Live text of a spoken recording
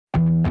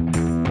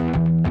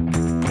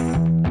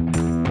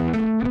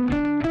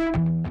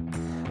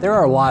There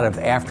are a lot of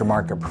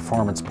aftermarket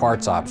performance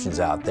parts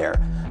options out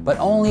there, but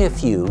only a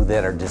few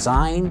that are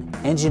designed,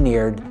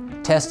 engineered,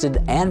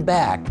 tested, and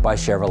backed by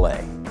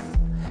Chevrolet.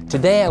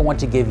 Today I want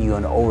to give you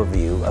an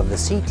overview of the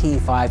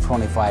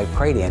CT525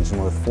 crate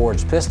engine with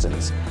forged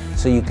pistons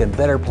so you can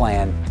better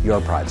plan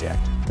your project.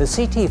 The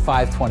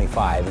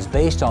CT525 is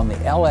based on the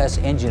LS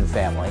engine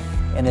family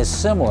and is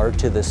similar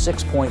to the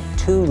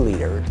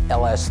 6.2-liter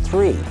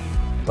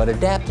LS3, but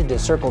adapted to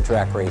circle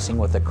track racing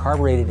with a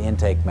carbureted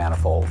intake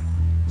manifold,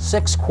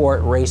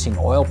 6-quart racing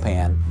oil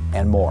pan,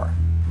 and more.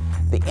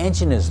 The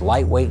engine is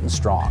lightweight and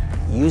strong,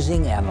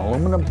 using an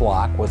aluminum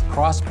block with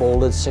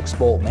cross-bolted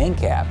 6-bolt main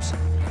caps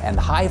and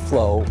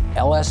high-flow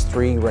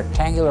LS3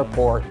 rectangular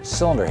port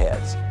cylinder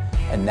heads,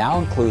 and now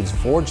includes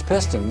forged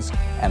pistons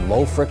and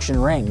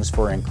low-friction rings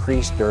for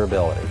increased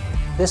durability.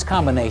 This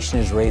combination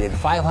is rated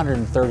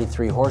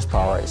 533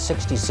 horsepower at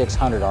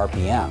 6,600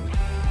 RPM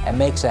and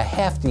makes a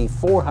hefty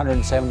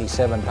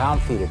 477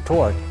 pound-feet of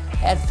torque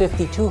at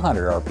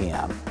 5,200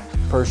 RPM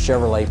per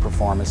Chevrolet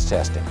performance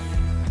testing.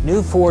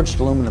 New forged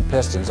aluminum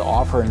pistons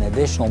offer an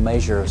additional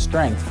measure of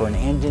strength for an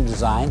engine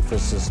designed for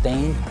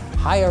sustained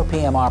high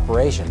RPM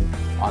operation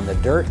on the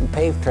dirt and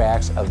paved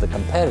tracks of the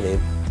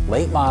competitive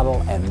late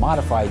model and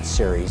modified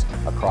series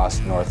across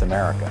North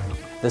America.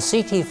 The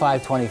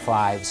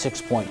CT525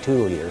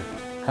 6.2-liter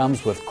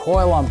comes with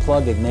coil on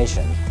plug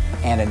ignition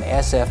and an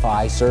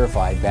SFI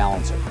certified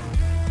balancer.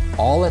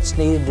 All that's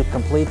needed to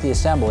complete the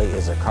assembly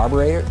is a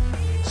carburetor,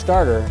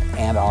 starter,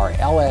 and our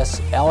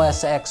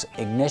LSX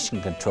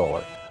ignition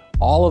controller,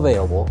 all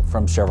available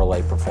from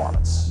Chevrolet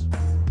Performance.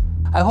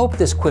 I hope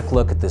this quick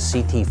look at the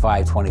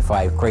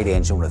CT525 crate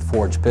engine with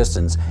forged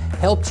pistons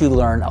helped you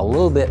learn a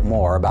little bit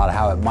more about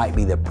how it might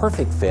be the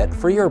perfect fit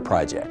for your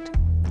project.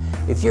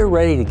 If you're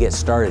ready to get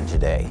started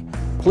today,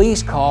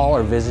 please call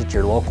or visit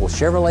your local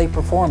Chevrolet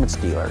Performance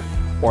dealer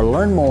or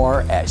learn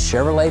more at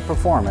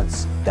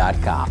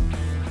ChevroletPerformance.com.